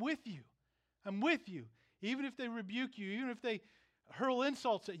forsake you. I'm with you. I'm with you. Even if they rebuke you, even if they hurl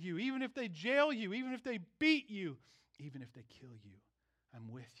insults at you, even if they jail you, even if they beat you, even if they kill you,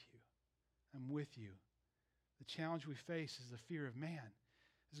 I'm with you. I'm with you. The challenge we face is the fear of man.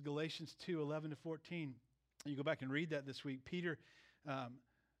 This is Galatians 2:11-14. You go back and read that this week. Peter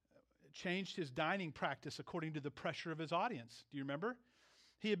changed his dining practice according to the pressure of his audience. Do you remember?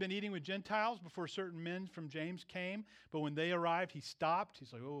 He had been eating with Gentiles before certain men from James came, but when they arrived, he stopped.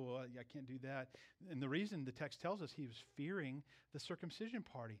 He's like, oh, I can't do that. And the reason, the text tells us, he was fearing the circumcision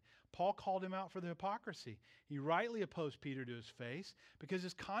party. Paul called him out for the hypocrisy. He rightly opposed Peter to his face because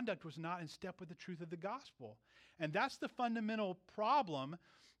his conduct was not in step with the truth of the gospel. And that's the fundamental problem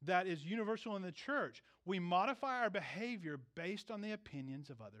that is universal in the church. We modify our behavior based on the opinions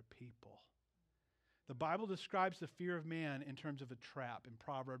of other people. The Bible describes the fear of man in terms of a trap in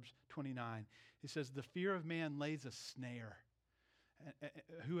Proverbs 29. It says, the fear of man lays a snare.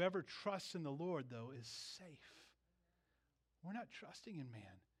 Whoever trusts in the Lord, though, is safe. We're not trusting in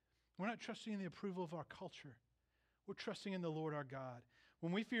man. We're not trusting in the approval of our culture. We're trusting in the Lord our God.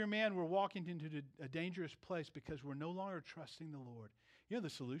 When we fear man, we're walking into a dangerous place because we're no longer trusting the Lord. You know the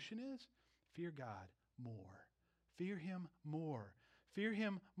solution is? Fear God more. Fear Him more. Fear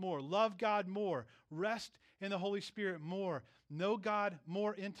Him more. Love God more. Rest in the Holy Spirit more. Know God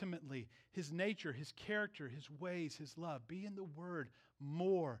more intimately. His nature, His character, His ways, His love. Be in the Word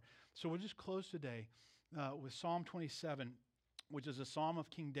more. So we'll just close today with Psalm 27, which is a psalm of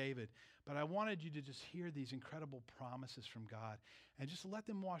King David. But I wanted you to just hear these incredible promises from God and just let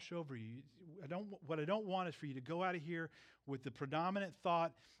them wash over you. What I don't want is for you to go out of here with the predominant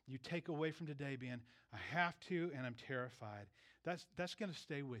thought you take away from today being, I have to and I'm terrified. That's going to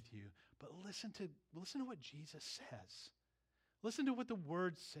stay with you. But listen to what Jesus says. Listen to what the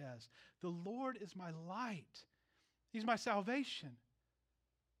Word says. The Lord is my light. He's my salvation.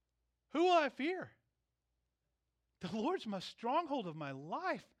 Who will I fear? The Lord's my stronghold of my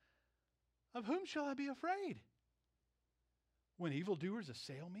life. Of whom shall I be afraid? When evildoers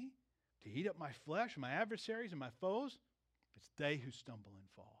assail me to eat up my flesh, my adversaries and my foes, it's they who stumble and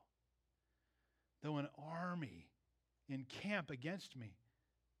fall. Though an army encamp against me,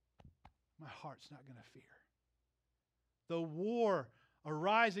 my heart's not going to fear. Though war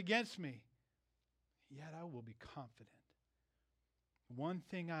arise against me, yet I will be confident. One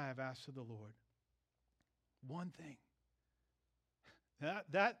thing I have asked of the Lord, one thing,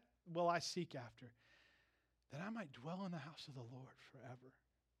 that will I seek after, that I might dwell in the house of the Lord forever,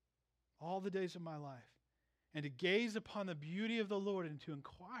 all the days of my life, and to gaze upon the beauty of the Lord and to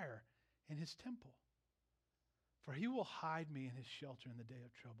inquire in His temple. For He will hide me in His shelter in the day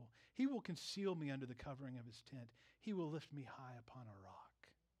of trouble. He will conceal me under the covering of His tent. He will lift me high upon a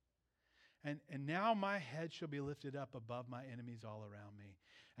rock. And now my head shall be lifted up above my enemies all around me.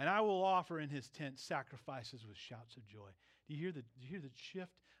 And I will offer in His tent sacrifices with shouts of joy. Do you hear the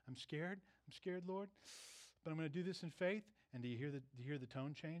shift? I'm scared. I'm scared, Lord. But I'm going to do this in faith. And do you hear the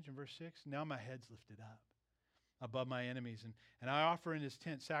tone change in verse 6? Now my head's lifted up above my enemies. And I offer in His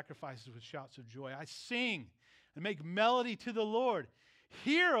tent sacrifices with shouts of joy. I sing and make melody to the Lord.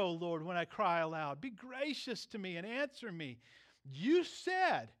 Hear, O Lord, when I cry aloud. Be gracious to me and answer me. You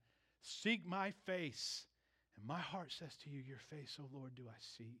said, seek my face. And my heart says to you, your face, O Lord, do I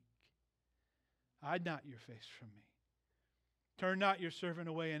seek. Hide not your face from me. Turn not your servant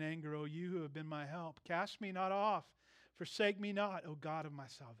away in anger, O you who have been my help. Cast me not off. Forsake me not, O God of my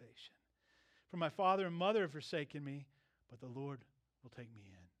salvation. For my father and mother have forsaken me, but the Lord will take me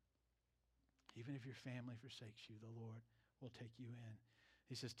in. Even if your family forsakes you, the Lord will take you in.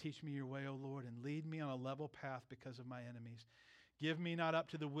 He says, teach me your way, O Lord, and lead me on a level path because of my enemies. Give me not up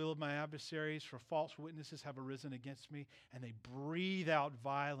to the will of my adversaries, for false witnesses have arisen against me, and they breathe out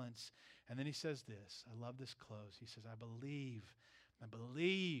violence. And then he says this, I love this close. He says, I believe,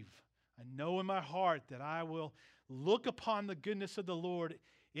 I know in my heart that I will look upon the goodness of the Lord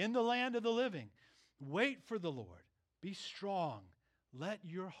in the land of the living. Wait for the Lord. Be strong. Let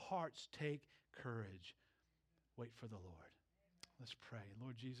your hearts take courage. Wait for the Lord. Let's pray.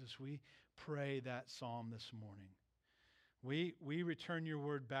 Lord Jesus, we pray that psalm this morning. We return your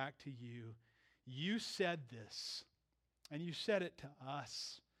word back to you. You said this, and you said it to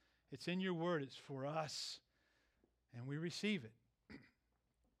us. It's in your word. It's for us, and we receive it.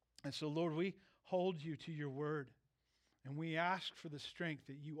 And so, Lord, we hold you to your word, and we ask for the strength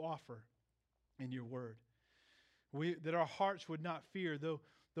that you offer in your word. That our hearts would not fear, though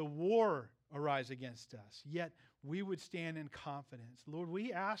the war arise against us, yet we would stand in confidence. Lord,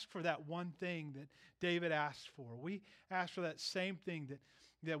 we ask for that one thing that David asked for. We ask for that same thing,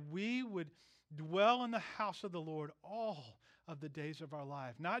 that we would dwell in the house of the Lord all of the days of our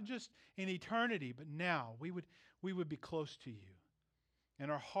life, not just in eternity, but now. We would be close to you. In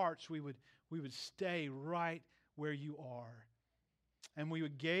our hearts, we would stay right where you are. and we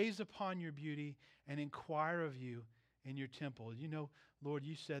would gaze upon your beauty and inquire of you in your temple. You know, Lord,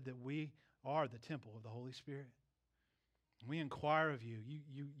 you said that we are the temple of the Holy Spirit. We inquire of you.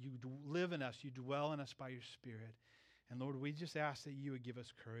 You live in us. You dwell in us by your Spirit. And Lord, we just ask that you would give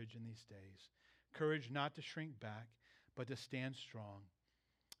us courage in these days. Courage not to shrink back, but to stand strong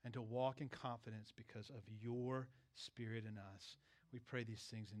and to walk in confidence because of your Spirit in us. We pray these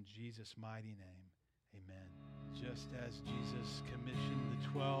things in Jesus' mighty name. Amen. Just as Jesus commissioned the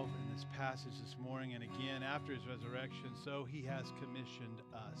 12 in this passage this morning, and again after his resurrection, so he has commissioned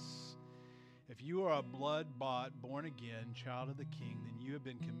us. If you are a blood-bought, born-again child of the King, then you have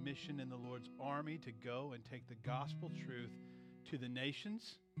been commissioned in the Lord's army to go and take the gospel truth to the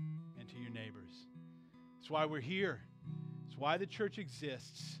nations and to your neighbors. That's why we're here. It's why the church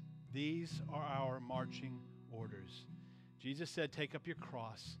exists. These are our marching orders. Jesus said, take up your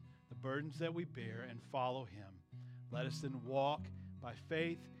cross, the burdens that we bear, and follow him. Let us then walk by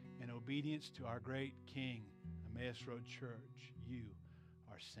faith and obedience to our great King. Emmaus Road Church, you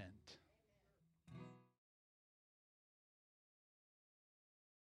are sent.